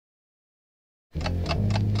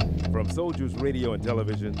From Soldiers Radio and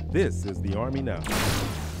Television, this is the Army Now.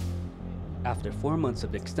 After 4 months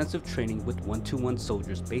of extensive training with 121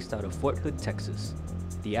 soldiers based out of Fort Hood, Texas,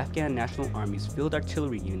 the Afghan National Army's Field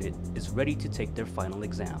Artillery Unit is ready to take their final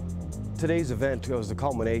exam. Today's event was the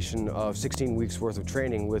culmination of 16 weeks worth of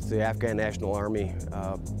training with the Afghan National Army,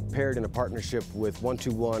 paired in a partnership with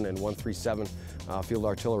 121 and 137 Field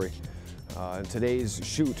Artillery. And today's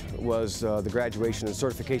shoot was the graduation and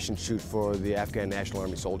certification shoot for the Afghan National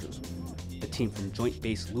Army soldiers. The team from Joint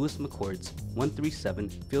Base Lewis McChord's 137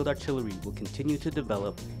 Field Artillery will continue to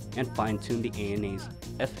develop and fine-tune the ANA's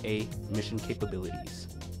FA mission capabilities.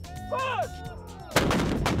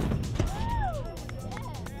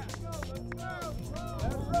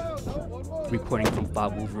 Reporting from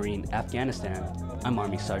Bob Wolverine, Afghanistan, I'm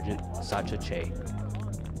Army Sergeant Sacha Che.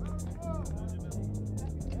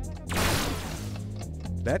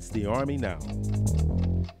 That's the Army Now.